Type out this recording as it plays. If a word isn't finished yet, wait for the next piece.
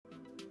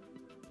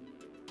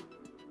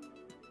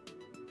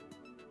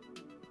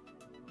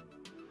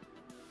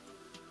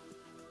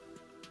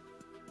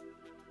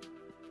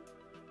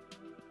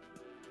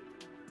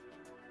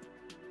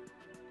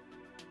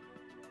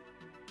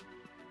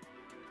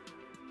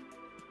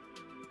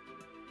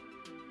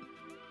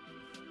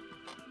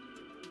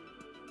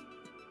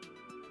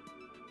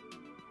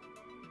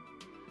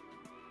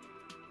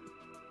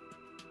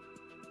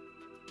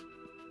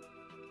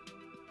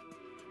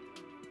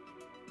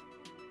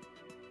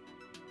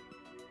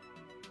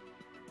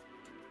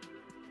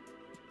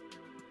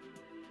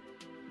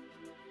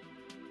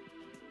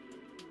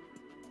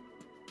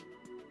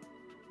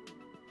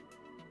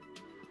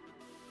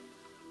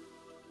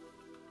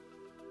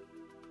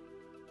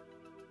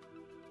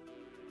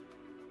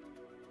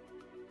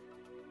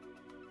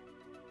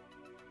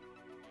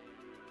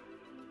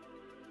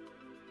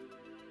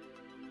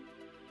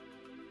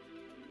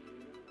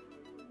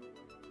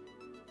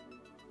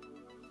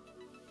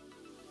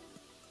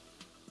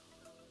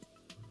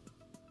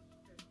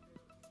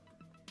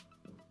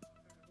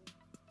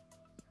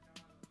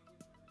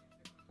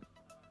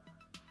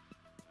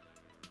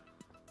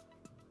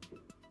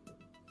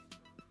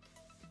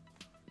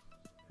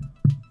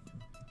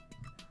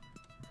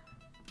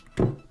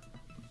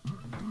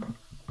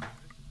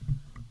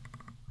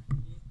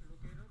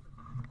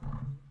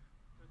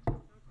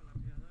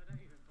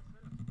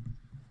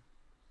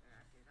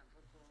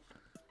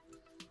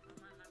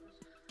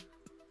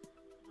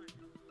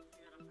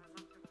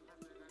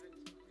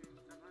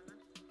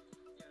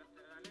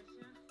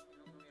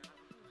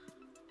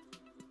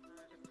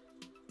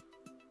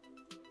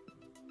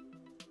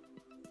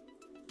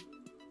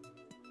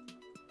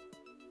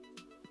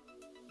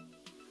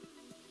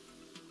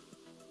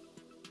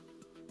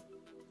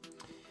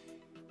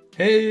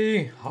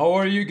Hey, how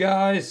are you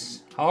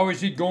guys? How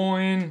is it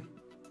going?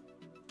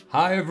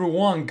 Hi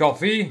everyone,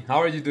 Coffee. How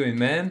are you doing,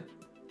 man?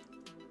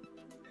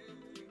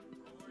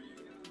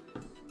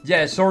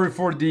 Yeah, sorry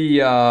for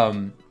the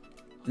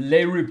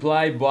late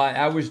reply, but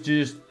I was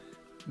just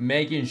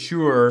making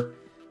sure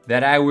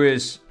that I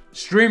was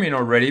streaming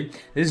already.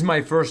 This is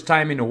my first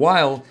time in a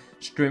while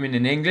streaming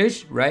in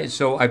English, right?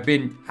 So I've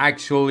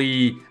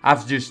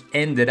just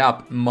ended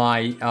up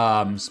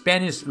my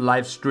Spanish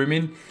live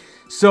streaming.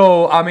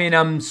 So, I mean,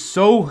 I'm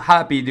so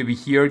happy to be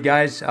here,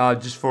 guys.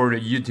 Just for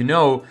you to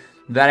know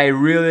that I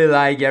really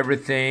like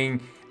everything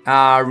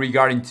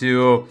regarding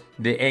to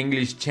the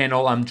English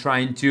channel. I'm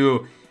trying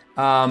to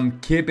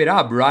keep it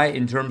up, right?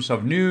 In terms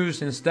of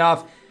news and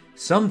stuff.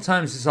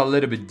 Sometimes it's a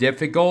little bit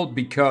difficult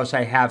because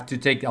I have to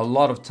take a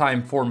lot of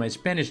time for my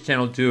Spanish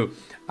channel to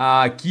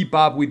keep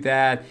up with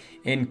that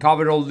and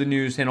cover all the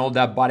news and all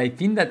that. But I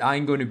think that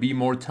I'm going to be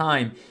more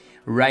time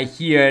right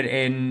here,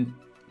 and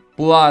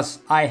plus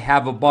I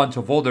have a bunch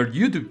of other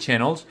YouTube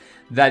channels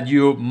that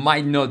you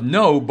might not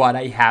know, but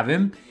I have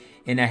them,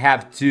 and I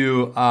have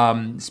to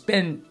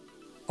spend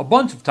a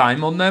bunch of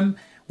time on them,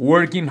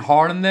 working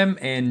hard on them,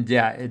 and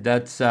yeah,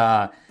 that's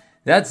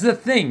the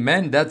thing,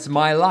 man. That's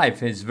my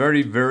life. It's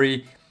very,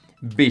 very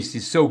busy.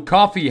 So,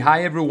 Coffee,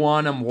 hi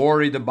everyone. I'm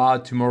worried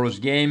about tomorrow's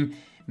game.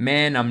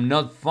 Man, I'm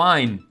not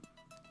fine.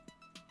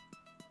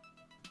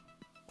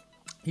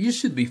 You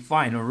should be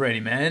fine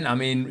already, man. I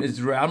mean, it's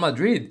Real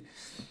Madrid.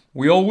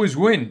 We always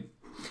win.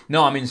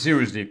 No, I mean,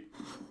 seriously.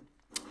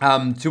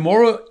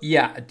 Tomorrow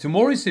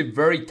is a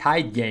very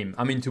tight game.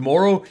 I mean,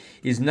 tomorrow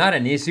is not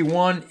an easy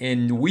one,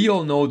 and we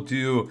all know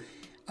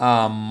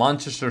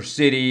Manchester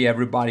City,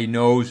 everybody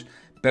knows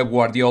Pep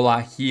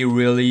Guardiola. He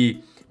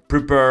really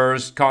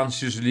prepares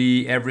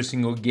consciously every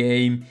single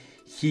game.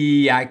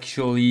 He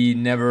actually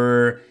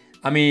never,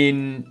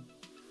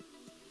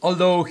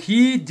 although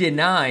he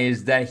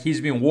denies that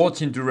he's been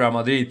watching to Real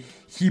Madrid,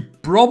 he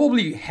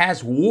probably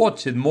has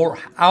watched more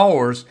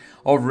hours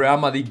of Real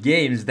Madrid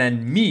games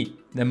than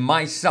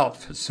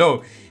myself.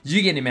 So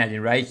you can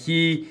imagine, right?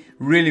 He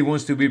really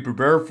wants to be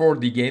prepared for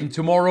the game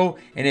tomorrow,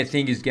 and I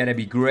think it's gonna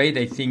be great.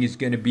 I think it's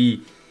gonna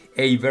be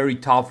a very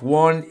tough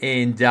one,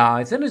 and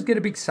it's gonna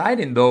be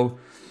exciting though.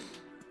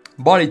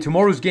 But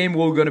tomorrow's game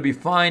will gonna be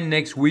fine.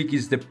 Next week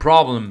is the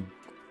problem.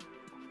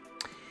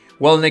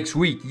 Well, next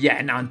week, yeah,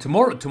 and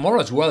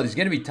tomorrow as well. It's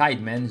gonna be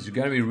tight, man. It's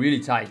gonna be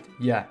really tight.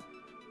 Yeah,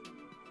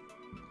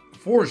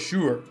 for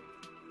sure.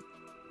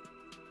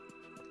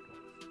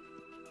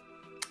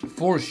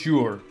 For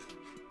sure.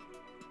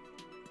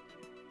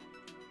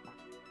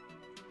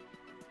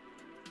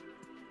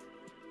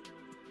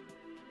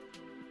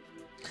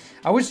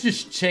 I was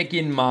just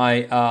checking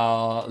my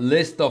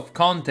list of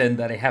content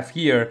that I have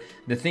here,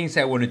 the things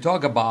I want to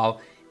talk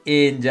about.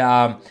 And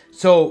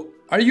so,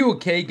 are you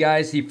okay,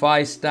 guys, if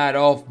I start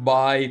off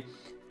by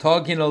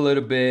talking a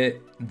little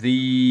bit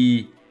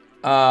the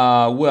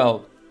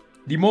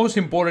most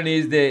important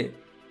is the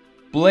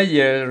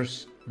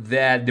players,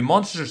 that the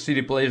Manchester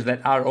City players that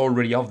are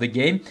already off the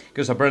game,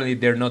 because apparently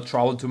they're not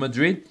traveling to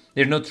Madrid.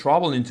 They're not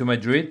traveling to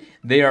Madrid.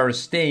 They are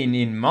staying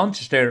in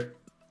Manchester.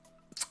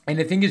 And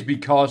I think it's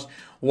because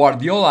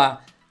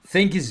Guardiola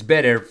thinks it's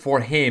better for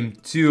him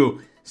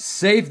to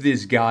save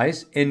these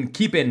guys and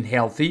keep them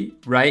healthy,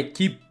 right?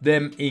 Keep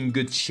them in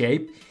good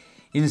shape,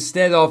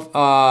 instead of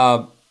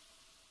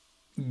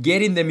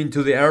getting them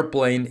into the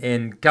airplane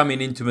and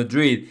coming into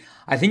Madrid.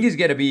 I think it's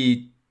going to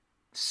be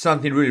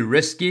something really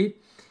risky.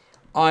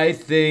 I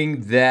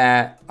think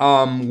that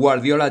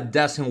Guardiola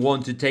doesn't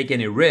want to take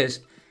any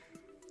risk.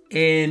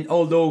 And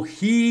although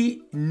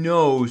he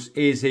knows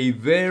it's a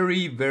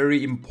very,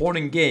 very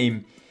important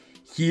game,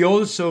 he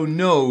also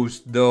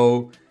knows,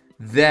 though,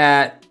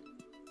 that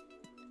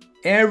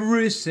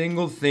every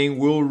single thing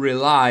will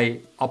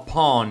rely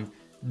upon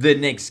the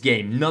next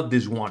game, not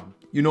this one.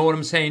 You know what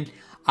I'm saying?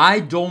 I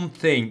don't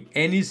think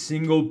any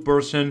single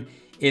person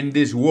in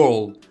this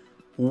world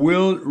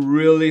will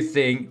really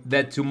think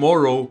that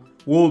tomorrow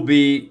will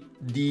be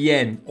the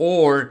end,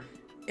 or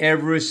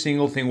every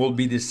single thing will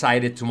be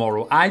decided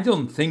tomorrow. I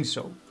don't think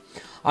so.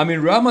 I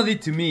mean, Real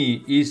Madrid to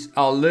me is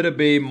a little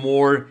bit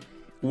more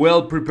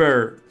well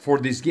prepared for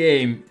this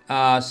game,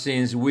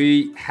 since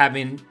we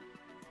haven't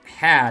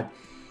had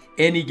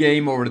any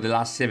game over the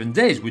last 7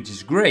 days, which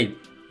is great.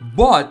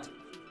 But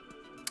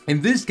in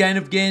this kind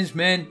of games,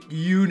 man,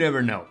 you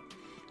never know.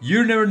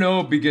 You never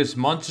know, because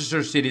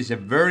Manchester City is a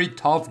very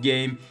tough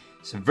game.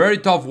 It's a very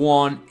tough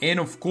one, and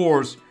of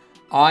course,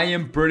 I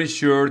am pretty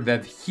sure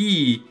that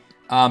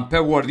Pep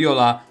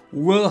Guardiola,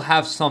 will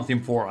have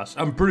something for us.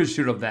 I'm pretty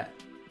sure of that.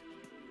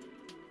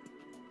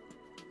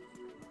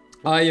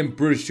 I am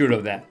pretty sure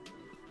of that.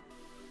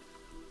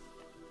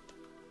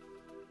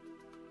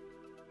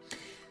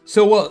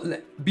 So, well,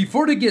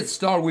 before they get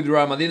started with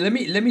Real Madrid,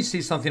 let me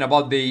say something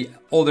about the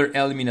other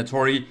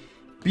eliminatory.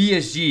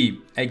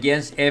 PSG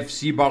against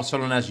FC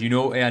Barcelona, as you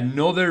know,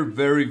 another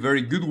very,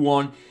 very good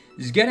one.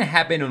 It's gonna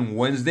happen on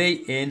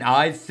Wednesday, and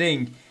I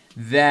think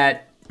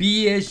that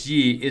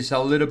PSG is a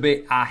little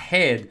bit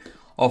ahead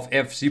of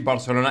FC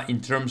Barcelona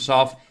in terms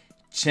of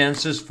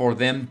chances for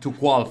them to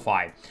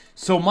qualify.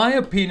 So my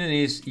opinion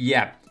is,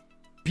 yeah,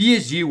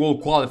 PSG will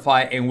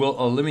qualify and will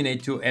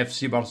eliminate to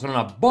FC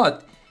Barcelona,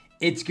 but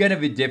it's gonna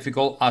be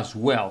difficult as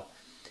well.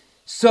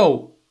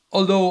 So,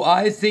 although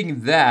I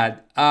think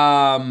that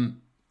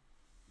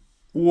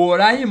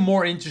what I am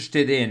more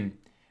interested in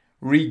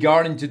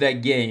regarding to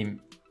that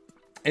game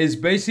is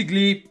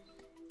basically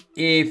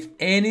if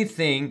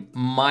anything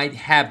might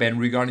happen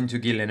regarding to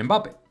Kylian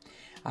Mbappé.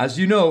 As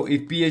you know,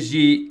 if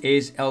PSG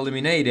is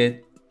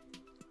eliminated,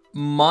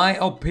 my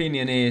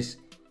opinion is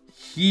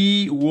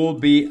he will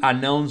be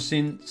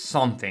announcing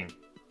something,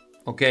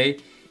 okay?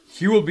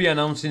 He will be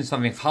announcing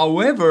something.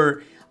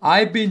 However,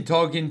 I've been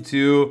talking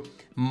to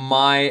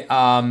my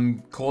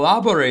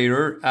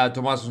collaborator,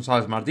 Tomás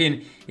González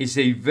Martín. Is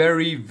a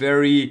very,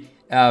 very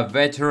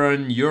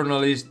veteran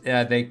journalist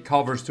that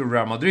covers to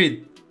Real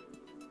Madrid.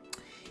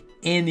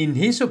 And in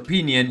his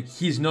opinion,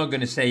 he's not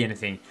going to say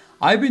anything.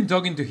 I've been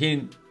talking to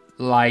him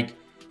like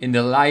in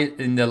the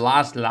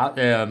last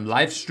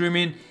live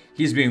streaming.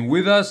 He's been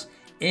with us,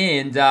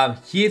 and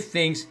he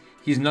thinks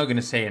he's not going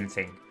to say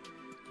anything.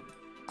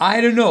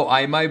 I don't know.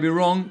 I might be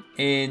wrong,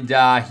 and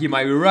he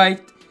might be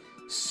right.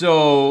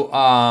 So,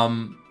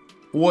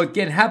 what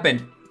can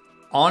happen?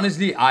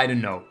 Honestly, I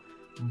don't know.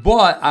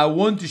 But I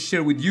want to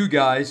share with you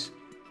guys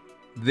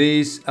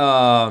this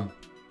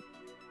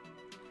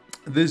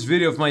this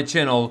video of my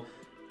channel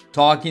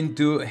talking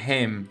to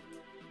him.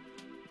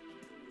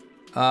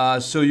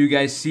 So you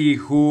guys see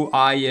who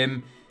I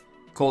am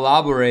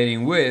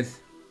collaborating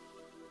with.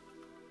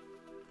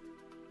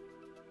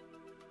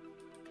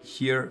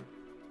 Here.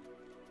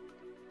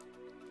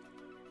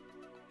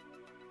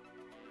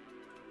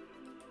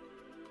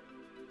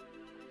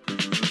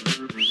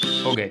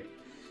 Okay,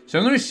 so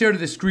I'm going to share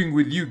the screen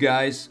with you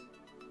guys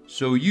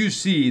so you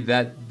see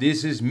that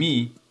this is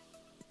me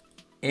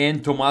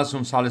and Tomás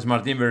González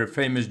Martín, very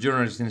famous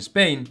journalist in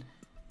Spain.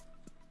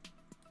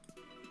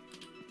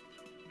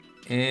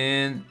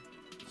 And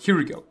here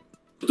we go.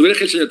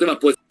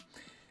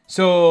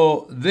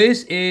 So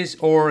this is,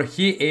 or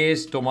he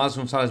is, Tomás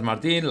González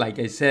Martín, like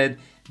I said,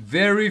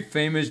 very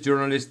famous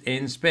journalist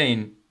in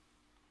Spain.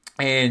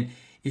 And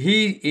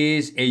he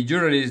is a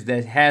journalist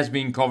that has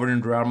been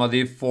covering Real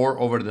Madrid for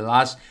over the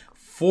last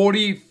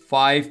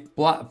 45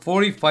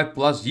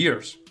 plus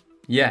years.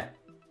 Yeah.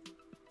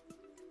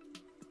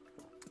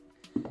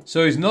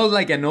 So it's not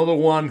like another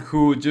one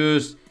who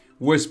just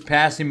was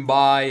passing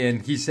by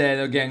and he said,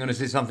 okay, I'm going to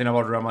say something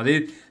about Real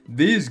Madrid.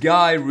 This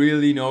guy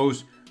really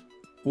knows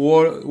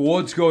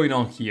what's going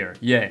on here.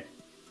 Yeah.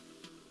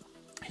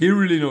 He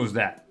really knows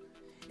that.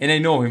 And I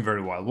know him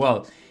very well.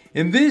 Well,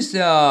 in this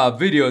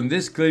video, in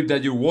this clip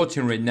that you're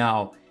watching right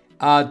now,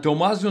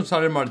 Tomás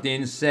González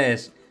Martín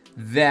says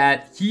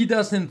that he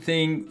doesn't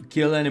think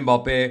Kylian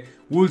Mbappé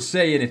will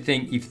say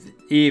anything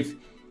if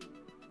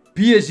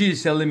PSG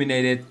is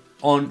eliminated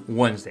on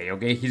Wednesday.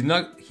 Okay,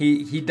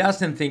 he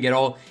doesn't think at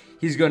all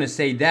he's gonna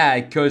say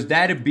that, because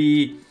that'd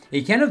be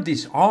a kind of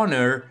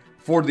dishonor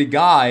for the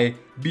guy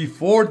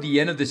before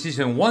the end of the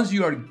season. Once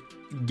you are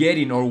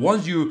getting, or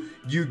once you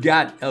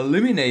got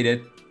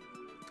eliminated,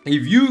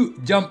 if you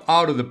jump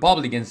out of the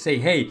public and say,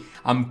 hey,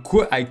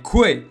 I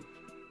quit,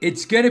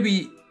 it's gonna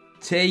be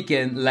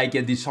taken like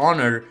a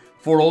dishonor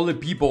for all the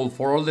people,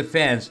 for all the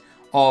fans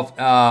of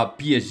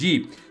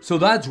PSG. So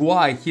that's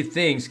why he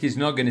thinks he's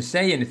not gonna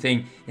say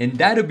anything, and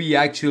that'll be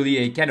actually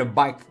a kind of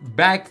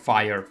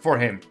backfire for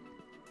him.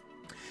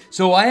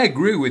 So I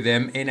agree with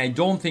him, and I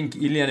don't think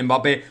Kylian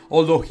Mbappé,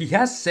 although he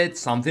has said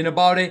something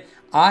about it,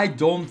 I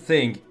don't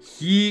think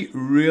he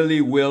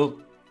really will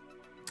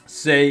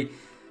say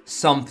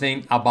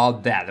something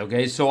about that.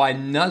 Okay, so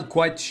I'm not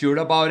quite sure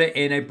about it,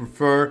 and I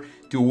prefer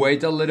to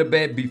wait a little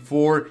bit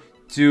before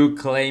to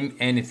claim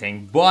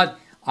anything. But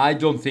I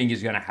don't think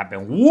it's gonna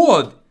happen.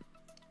 What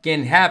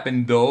can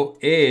happen though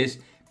is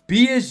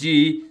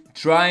PSG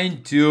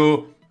trying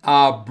to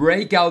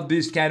break out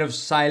this kind of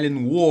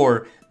silent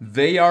war.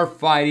 They are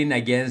fighting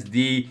against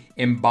the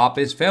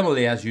Mbappe's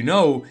family. As you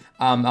know,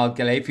 Al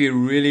Khelaïfi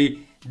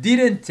really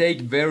didn't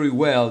take very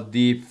well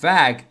the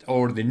fact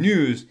or the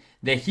news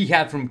that he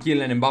had from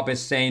Kylian Mbappé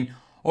saying,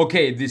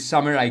 okay, this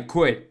summer I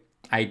quit,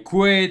 I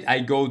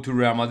go to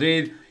Real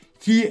Madrid.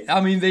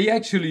 They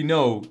actually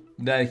know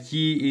that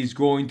he is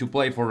going to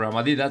play for Real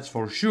Madrid, that's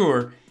for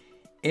sure.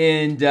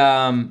 And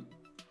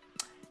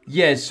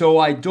yeah, so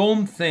I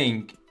don't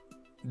think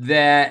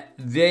that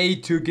they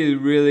took it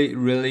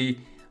really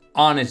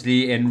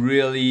honestly and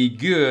really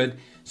good.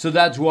 So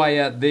that's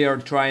why they are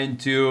trying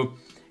to,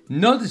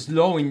 not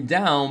slowing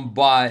down,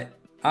 but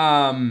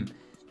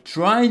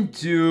trying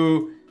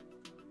to,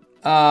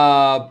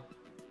 I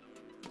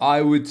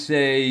would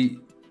say,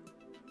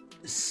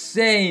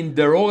 saying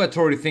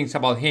derogatory things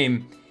about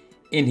him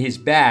in his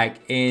back,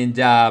 and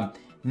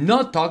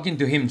not talking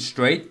to him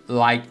straight,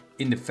 like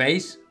in the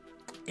face,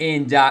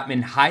 and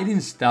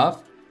hiding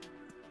stuff.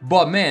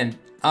 But man,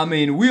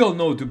 we all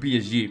know to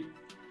PSG,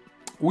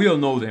 we all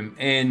know them,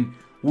 and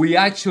we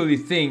actually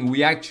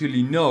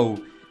know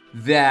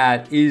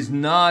that is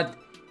not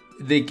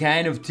the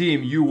kind of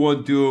team you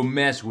want to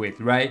mess with,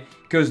 right?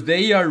 Because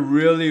they are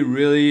really,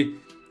 really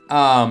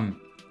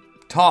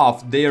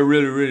tough. They are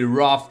really, really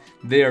rough.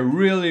 They are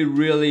really,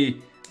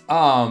 really,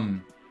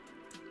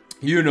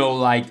 you know,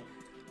 like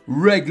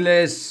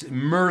reckless,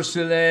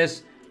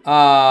 merciless.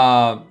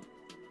 I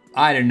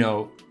don't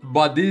know.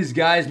 But these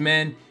guys,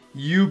 man,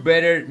 you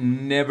better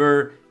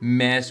never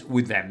mess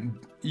with them.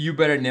 You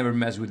better never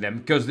mess with them,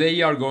 because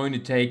they are going to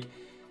take,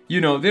 you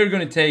know, they're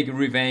going to take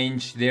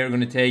revenge. They're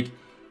going to take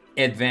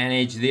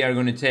advantage. They are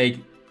going to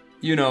take,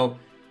 you know,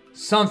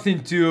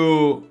 something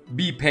to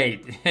be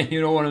paid.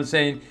 You know what I'm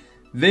saying?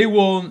 They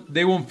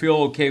won't feel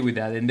okay with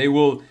that, and they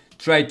will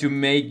try to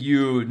make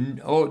you,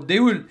 or they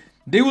will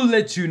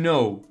let you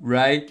know,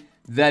 right,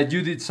 that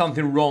you did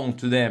something wrong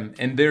to them,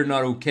 and they're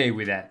not okay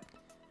with that.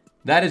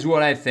 That is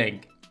what I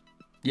think.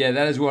 Yeah,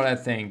 that is what I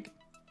think.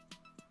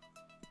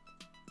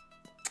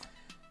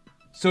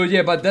 So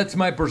yeah, but that's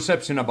my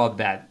perception about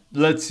that.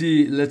 Let's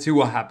see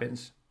what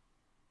happens.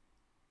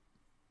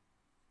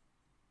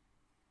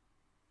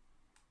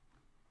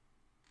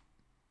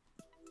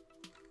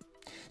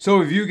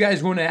 So if you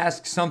guys want to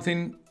ask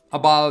something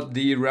about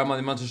the Real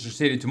Madrid-Manchester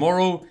City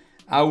tomorrow,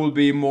 I will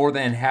be more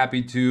than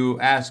happy to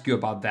ask you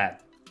about that.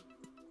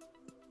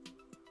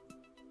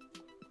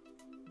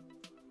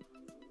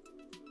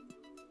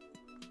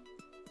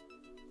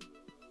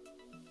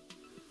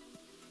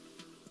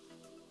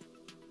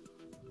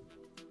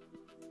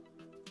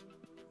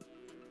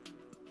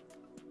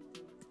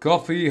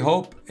 Coffee,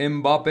 hope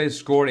Mbappé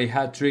scored a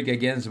hat-trick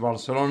against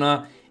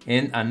Barcelona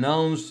and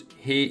announced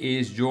he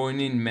is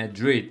joining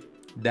Madrid.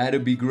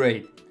 That'd be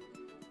great.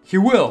 He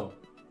will.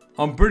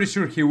 I'm pretty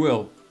sure he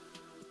will.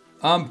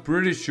 I'm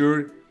pretty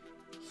sure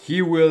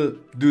he will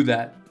do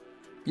that.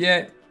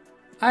 Yeah,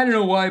 I don't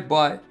know why,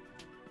 but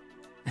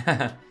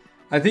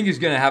I think it's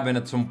gonna happen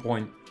at some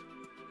point.